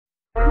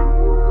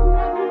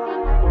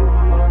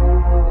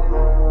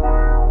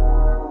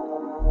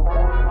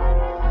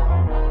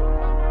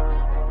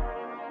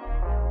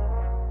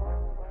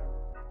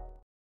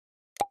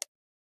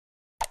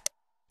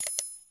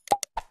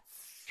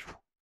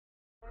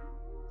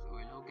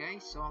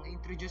guys, so ang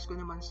introduce ko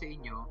naman sa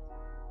inyo,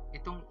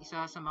 itong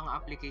isa sa mga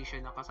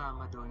application na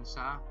kasama doon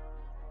sa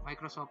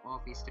Microsoft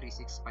Office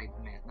 365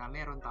 na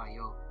meron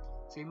tayo.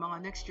 So yung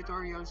mga next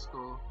tutorials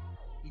ko,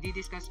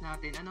 i-discuss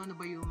natin ano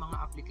ba yung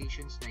mga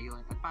applications na yon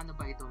at paano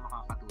ba ito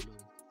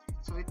makakatulong.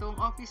 So itong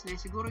Office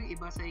Lens, siguro yung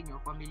iba sa inyo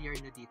familiar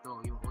na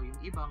dito, yung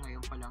iba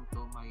ngayon pa lang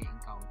to may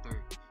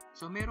encounter.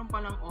 So meron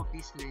palang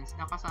Office Lens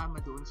na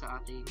kasama doon sa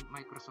ating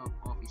Microsoft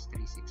Office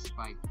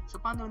 365. So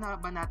paano na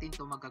ba natin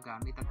ito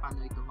magagamit at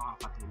paano ito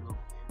makakatulong?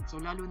 So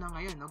lalo na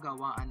ngayon,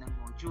 gawaan ng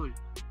module.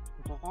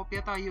 Kung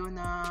kokopya tayo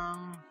ng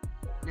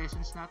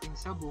lessons natin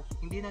sa book,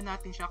 hindi na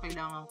natin siya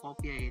kailangang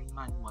kopyahin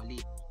manually.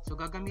 So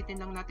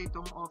gagamitin lang natin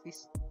itong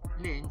Office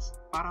Lens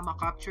para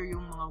ma-capture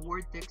yung mga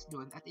word text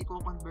doon at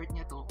i-convert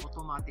niya to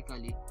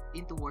automatically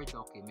into Word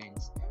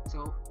documents.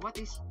 So what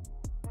is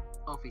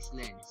Office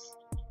Lens?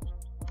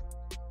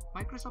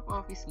 Microsoft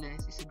Office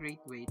Lens is a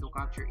great way to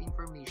capture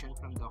information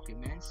from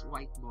documents,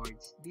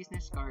 whiteboards,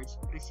 business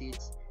cards,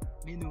 receipts,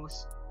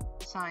 menus,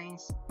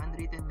 signs,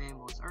 handwritten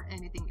memos, or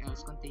anything else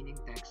containing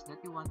text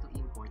that you want to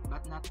import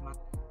but not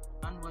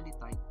manually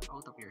type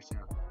out of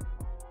yourself.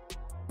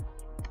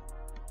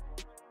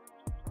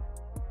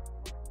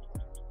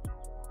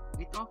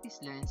 With Office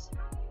Lens,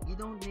 you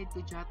don't need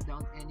to jot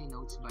down any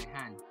notes by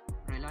hand,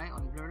 rely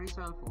on blurry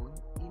cell phone,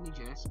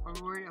 images, or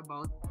worry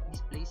about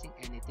misplacing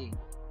anything.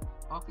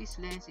 Office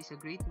Lens is a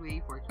great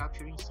way for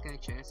capturing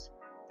sketches,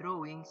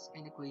 drawings,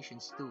 and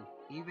equations too,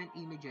 even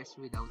images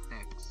without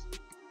text.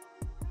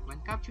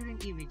 When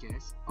capturing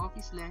images,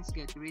 Office Lens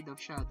gets rid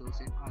of shadows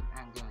and odd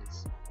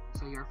angles,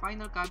 so your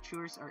final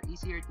captures are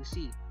easier to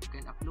see. You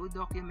can upload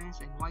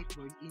documents and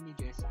whiteboard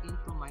images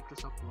into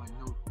Microsoft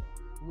OneNote,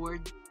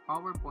 Word,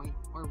 PowerPoint,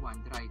 or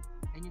OneDrive,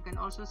 and you can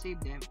also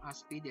save them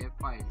as PDF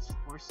files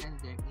or send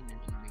them in an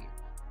email.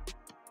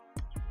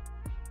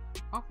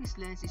 Office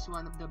Lens is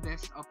one of the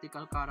best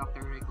optical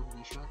character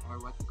recognition or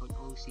what we call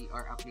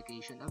OCR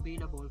application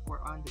available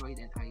for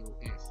Android and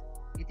iOS.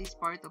 It is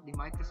part of the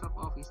Microsoft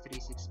Office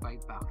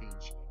 365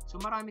 package. So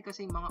marami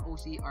kasing mga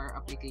OCR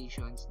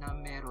applications na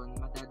meron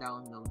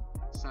mada-download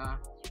sa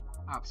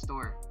App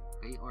Store,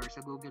 okay, or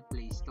sa Google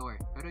Play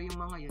Store. Pero yung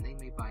mga yun ay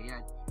may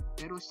bayad.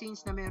 Pero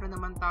since na meron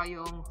naman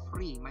tayong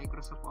free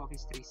Microsoft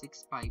Office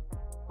 365,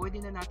 pwede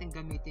na natin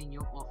gamitin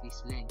yung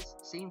Office Lens.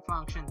 Same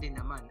function din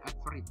naman at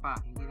free pa.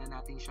 Hindi na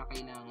natin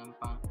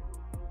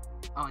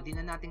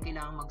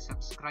kailangan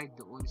mag-subscribe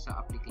doon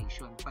sa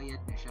application. Bayad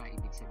na siya,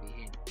 ibig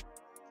sabihin.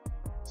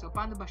 So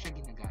paano ba siya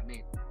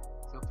ginagamit?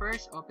 So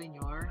first, open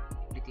your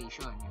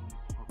application, yung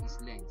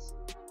Office Lens.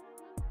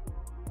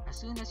 As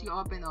soon as you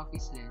open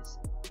Office Lens,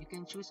 you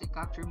can choose a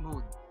capture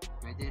mode,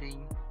 pwede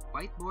ring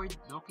whiteboard,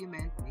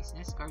 document,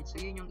 business card. So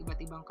yun yung iba't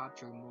ibang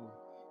capture mode.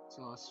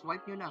 So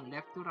swipe nyo lang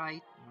left to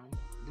right,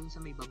 dun sa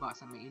may baba,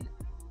 sa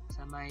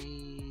may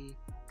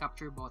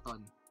capture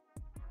button.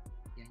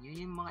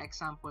 Yun yung mga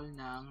example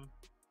ng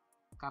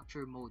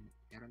capture mode.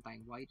 Meron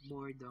tayong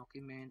whiteboard,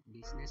 document,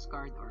 business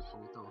card, or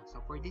photo. So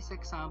for this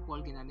example,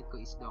 ginamit ko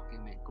is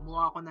document.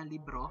 Kumuha ako ng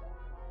libro,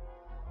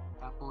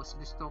 tapos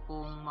gusto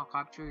kong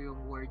ma-capture yung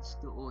words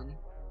doon,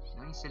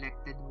 yung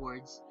selected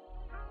words.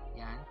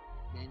 Yan.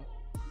 Then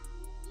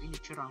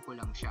pinicturean ko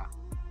lang siya.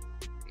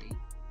 Okay.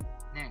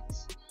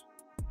 Next,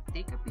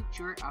 take a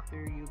picture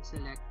after you've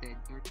selected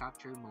your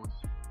capture mode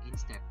in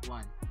step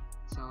 1.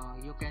 So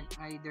you can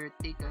either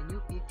take a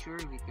new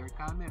picture with your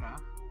camera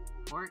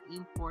or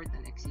import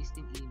an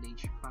existing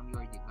image from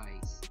your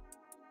device.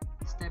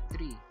 Step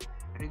 3,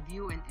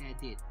 review and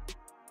edit.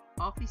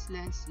 Office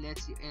Lens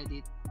lets you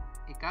edit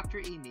a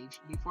capture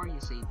image before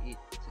you save it,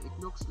 so it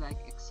looks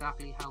like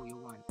exactly how you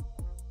want.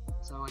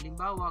 So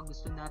halimbawa,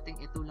 gusto nating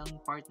ito lang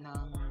part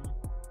ng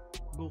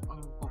book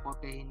ang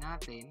kokopyahin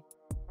natin,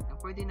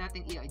 pwede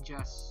nating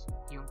i-adjust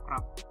yung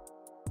crop,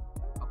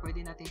 o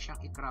pwede natin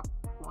siyang i-crop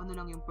kung ano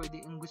lang yung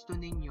gusto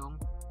ninyong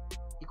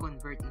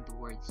i-convert into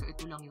words. So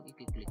ito lang yung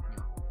i-click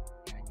nyo,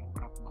 yan yung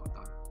crop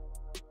button.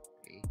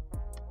 Okay.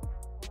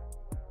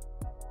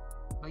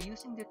 By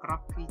using the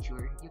crop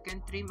feature, you can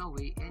trim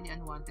away any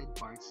unwanted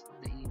parts of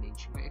the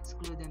image by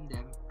excluding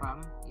them from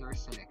your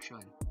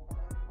selection.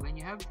 When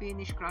you have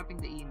finished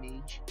cropping the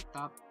image,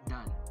 tap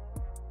Done.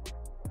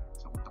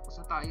 So kung tapos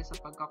na tayo sa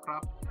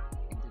pagka-crop,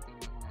 pindutin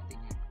lang natin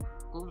yan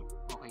kung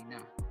okay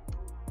na.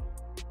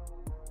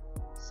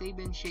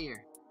 Save and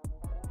share.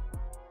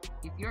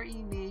 If your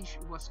image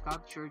was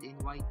captured in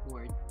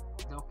whiteboard,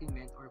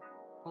 document, or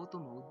photo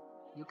mode,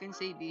 you can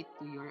save it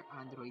to your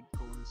Android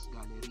phone's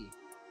gallery.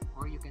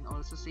 Or you can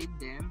also save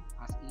them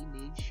as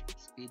image,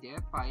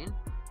 PDF file,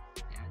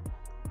 yan,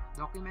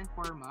 document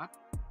format,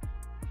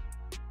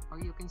 or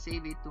you can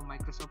save it to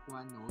Microsoft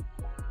OneNote,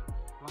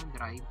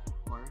 OneDrive,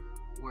 or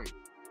Word.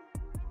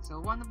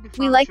 So one of the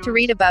We like to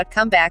read about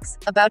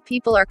comebacks, about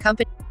people or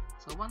company.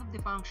 So one of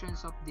the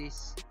functions of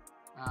this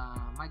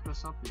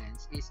Microsoft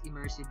Lens is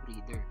Immersive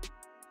Reader.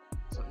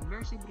 So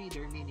Immersive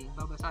Reader meaning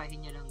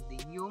babasahin niya lang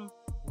din yung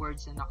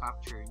words na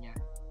na-capture niya.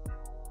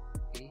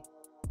 Okay?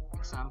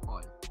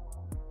 Example.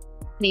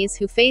 Companies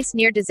who face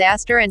near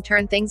disaster and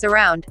turn things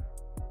around.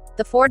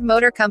 The Ford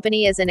Motor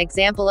Company is an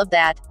example of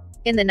that.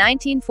 In the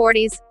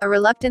 1940s, a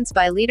reluctance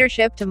by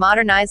leadership to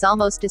modernize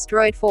almost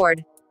destroyed Ford.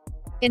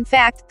 In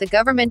fact, the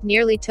government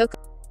nearly took.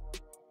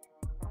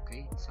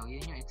 Okay, so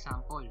yun yung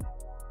example,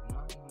 no?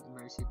 Yung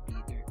immersive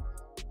reader.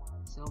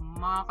 So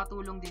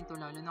makakatulong din to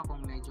lalo na kung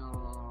medyo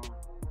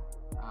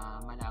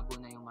malabo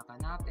na yung mata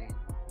natin,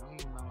 no?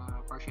 Yung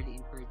mga partially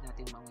impaired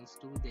natin mga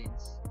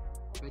students,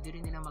 pwede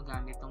rin nila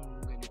magamit tong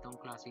ganitong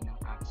klase ng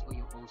apps o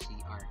yung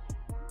OCR.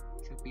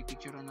 So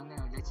pipicturean lang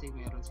nila, let's say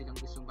meron silang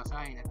gustong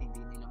basahin at hindi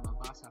nila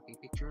mabasa,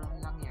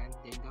 pipicturean lang yan,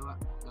 then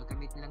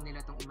gagamit lang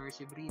nila tong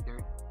immersive reader,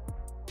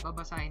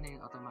 babasahin na yung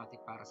automatic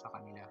para sa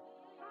kanila.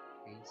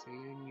 Okay, so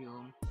yun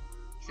yung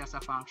isa sa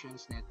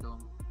functions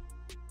netong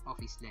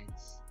Office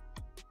Lens.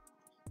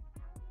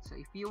 So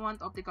if you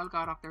want optical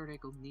character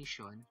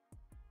recognition,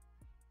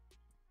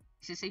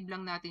 isasave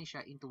lang natin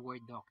siya into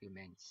Word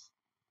documents.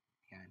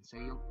 Yan. So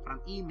yung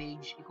from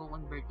image,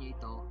 i-convert niyo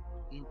ito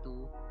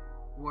into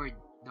Word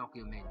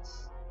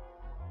documents.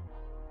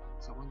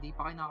 So kung di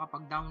pa kayo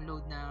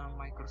nakakapag-download ng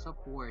Microsoft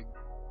Word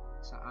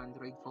sa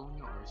Android phone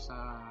nyo or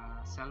sa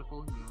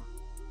cellphone nyo,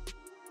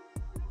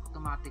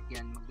 automatic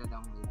yan,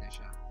 magda-download na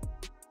siya.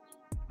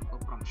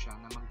 Magpo-prompt siya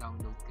na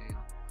mag-download kayo.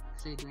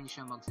 Kasi doon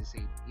siya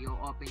magsasave.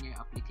 I-open nyo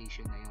yung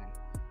application na yun.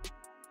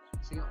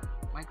 So yung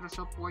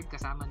Microsoft Word,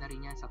 kasama na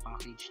rin yan sa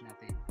package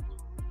natin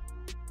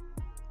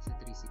sa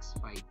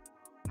 365.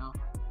 No?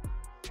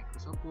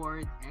 Microsoft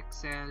Word,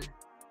 Excel,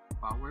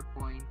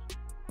 PowerPoint,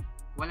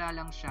 wala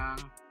lang siyang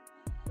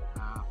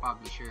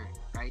publisher.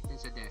 Kahit dun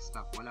sa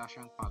desktop, wala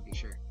siyang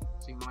publisher.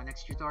 So yung mga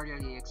next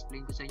tutorial,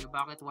 i-explain ko sa inyo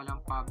bakit walang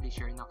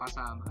publisher na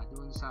kasama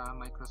dun sa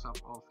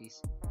Microsoft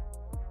Office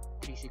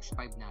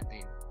 365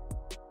 natin.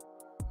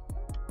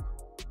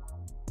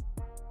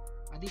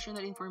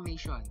 Additional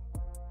information.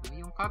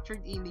 Yung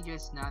captured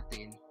images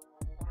natin,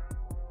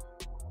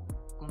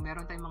 kung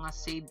meron tayong mga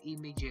saved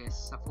images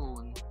sa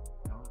phone,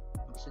 no,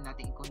 gusto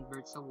natin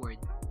i-convert sa Word,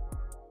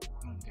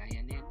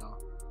 gaya nito,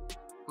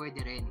 pwede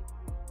rin.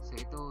 So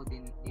ito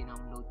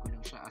dindownload ko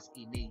lang siya as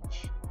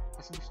image.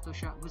 Tapos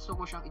gusto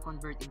ko siyang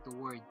i-convert into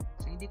Word.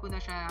 So hindi ko na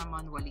siya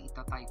manually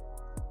ita-type.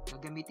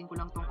 Gagamitin ko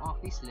lang tong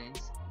Office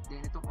Lens,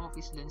 then itong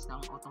Office Lens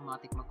na ang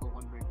automatic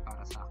magko-convert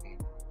para sa akin.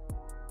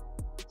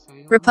 So,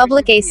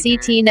 Republic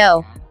ACT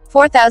No.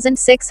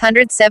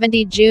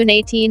 4670 June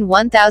 18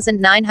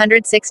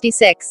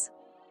 1966.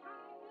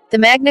 The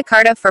Magna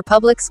Carta for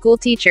Public School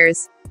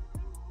Teachers.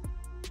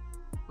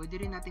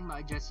 Pwede rin nating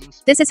ma-adjust yung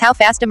speed. This is how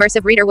fast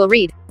immersive reader will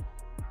read.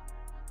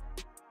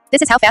 This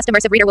is how fast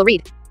immersive reader will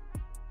read.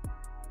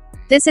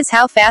 This is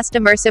how fast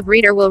immersive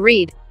reader will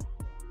read.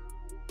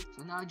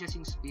 So na-adjust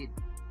yung speed.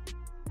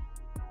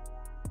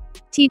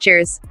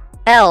 Teachers.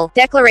 L.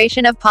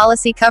 Declaration of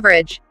Policy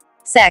Coverage.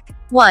 Sec.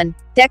 1.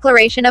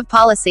 Declaration of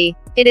Policy.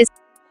 It is.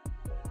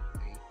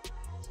 Okay.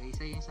 So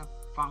isa yun sa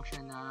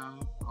function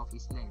ng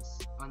Office Lens.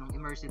 O ng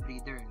immersive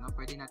reader. No?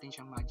 Pwede natin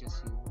siyang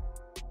ma-adjust yung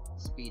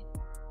speed.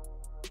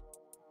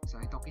 So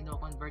ito,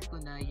 kino-convert ko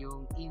na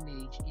yung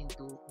image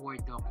into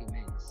Word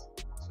documents.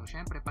 So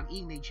syempre, pag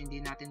image,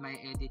 hindi natin may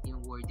edit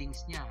yung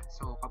wordings niya.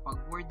 So kapag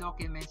Word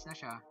documents na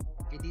siya,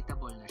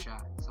 editable na siya.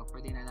 So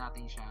pwede na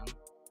natin siyang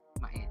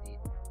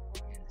ma-edit.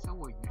 Yan, sa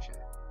Word na siya.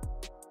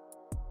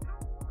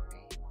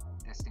 Okay,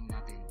 testing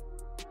natin.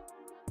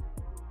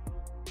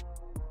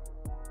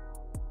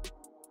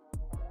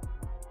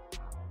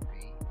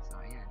 Okay, so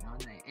ayan, no?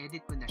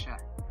 Na-edit ko na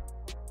siya.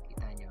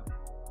 Kita nyo.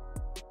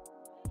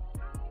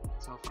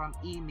 So from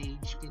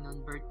image,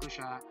 kinonvert ko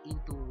siya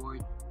into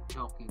Word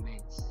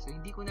documents. So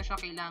hindi ko na siya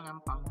kailangan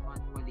pang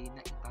manually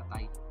na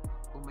ita-type.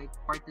 Kung may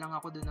part lang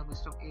ako doon na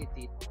gustong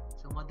edit,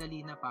 so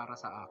madali na para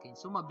sa akin.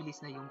 So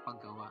mabilis na yung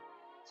paggawa.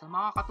 So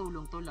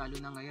makakatulong to lalo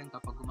na ngayon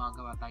kapag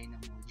gumagawa tayo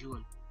ng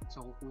module.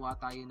 So kukuha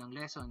tayo ng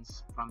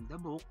lessons from the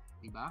book,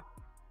 di ba?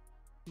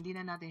 Hindi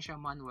na natin siya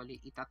manually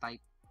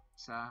ita-type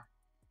sa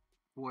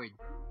Word.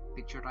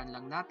 Picturean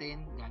lang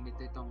natin gamit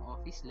itong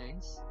Office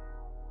Lens.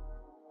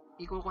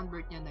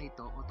 I-convert niya na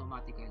ito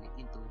automatically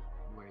into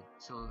Word.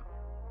 So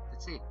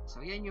that's it.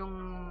 So yan yung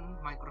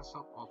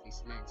Microsoft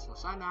Office Lens. So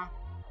sana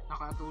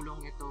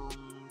nakatulong itong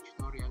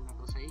tutorial na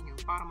to sa inyo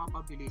para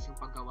mapabilis yung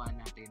paggawa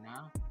natin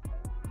ng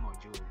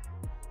module.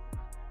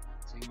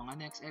 So yung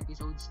mga next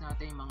episodes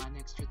natin, yung mga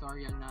next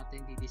tutorial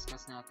natin,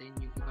 didiscuss natin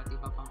yung iba't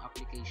iba pang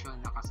application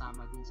na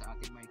kasama dun sa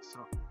ating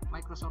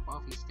Microsoft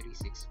Office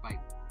 365.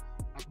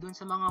 At dun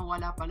sa mga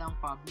wala palang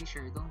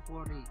publisher, don't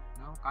worry,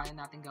 no? Kaya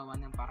natin gawa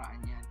ng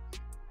paraan yan.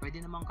 Pwede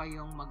naman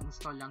kayong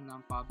mag-install lang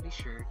ng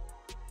publisher,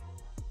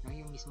 no?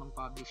 Yung mismong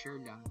publisher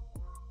lang,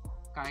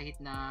 kahit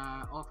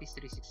na Office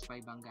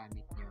 365 ang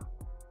gamit nyo.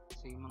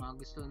 So yung mga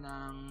gusto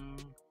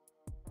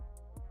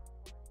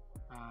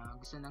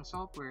ng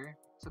software,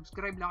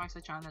 subscribe lang kayo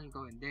sa channel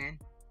ko, and then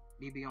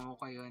bibigyan ko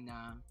kayo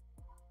ng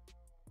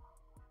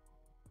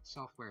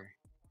software.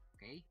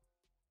 Okay?